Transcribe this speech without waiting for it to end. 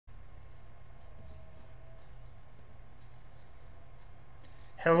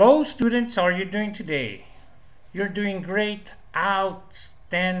Hello students, how are you doing today? You're doing great,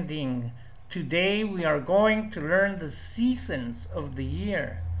 outstanding. Today we are going to learn the seasons of the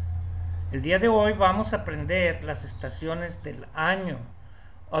year. El día de hoy vamos a aprender las estaciones del año.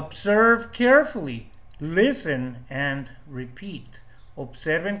 Observe carefully, listen and repeat.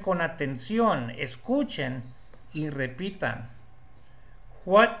 Observen con atención, escuchen y repitan.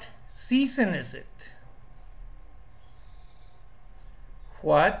 What season is it?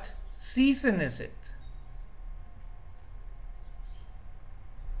 What season is it?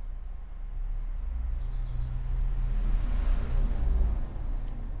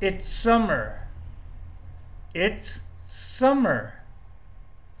 It's summer. It's summer.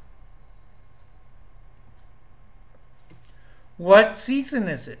 What season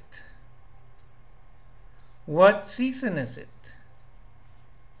is it? What season is it?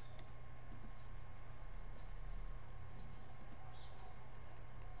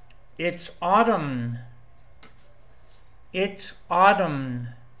 It's autumn. It's autumn.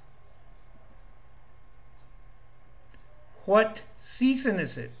 What season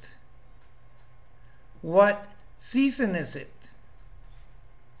is it? What season is it?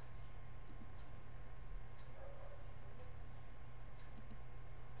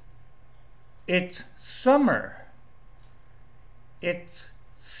 It's summer. It's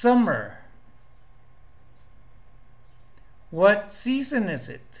summer. What season is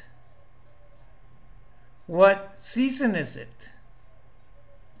it? What season is it?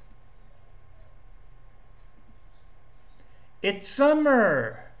 It's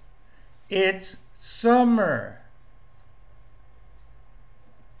summer. It's summer.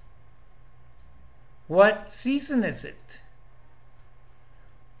 What season is it?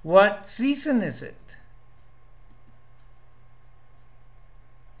 What season is it?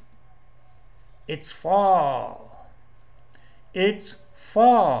 It's fall. It's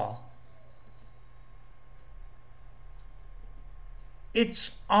fall.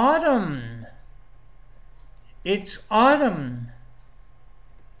 It's autumn. It's autumn.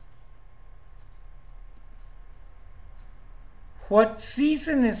 What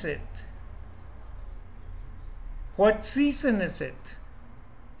season is it? What season is it?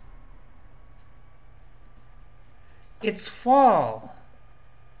 It's fall.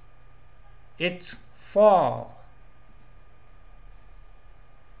 It's fall.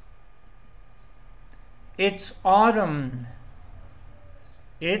 It's autumn.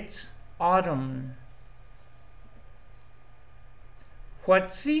 It's autumn.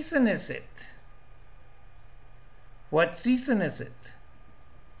 What season is it? What season is it?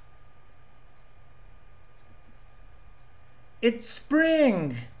 It's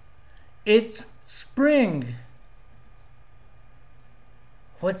spring. It's spring.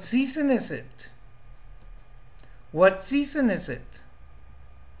 What season is it? What season is it?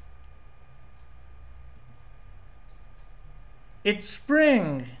 It's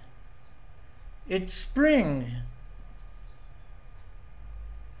spring. It's spring.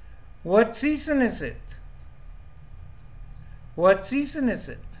 What season is it? What season is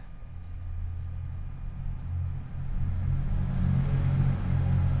it?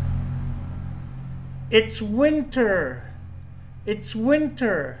 It's winter. It's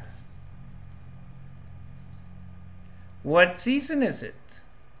winter. What season is it?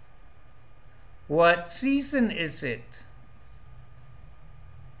 What season is it?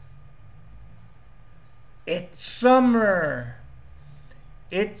 It's summer.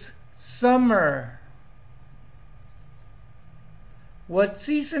 It's summer. What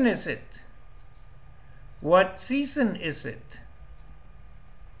season is it? What season is it?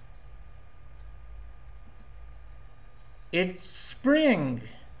 It's spring.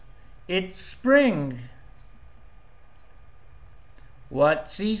 It's spring. What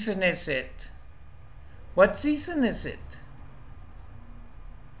season is it? What season is it?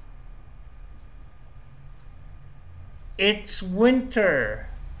 It's winter.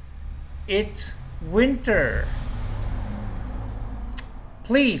 It's winter.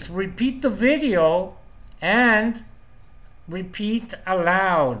 Please repeat the video and repeat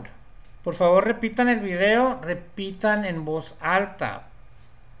aloud. Por favor, repitan el video, repitan en voz alta.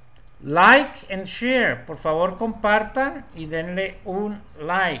 Like and share. Por favor, compartan y denle un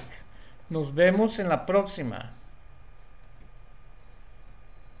like. Nos vemos en la próxima.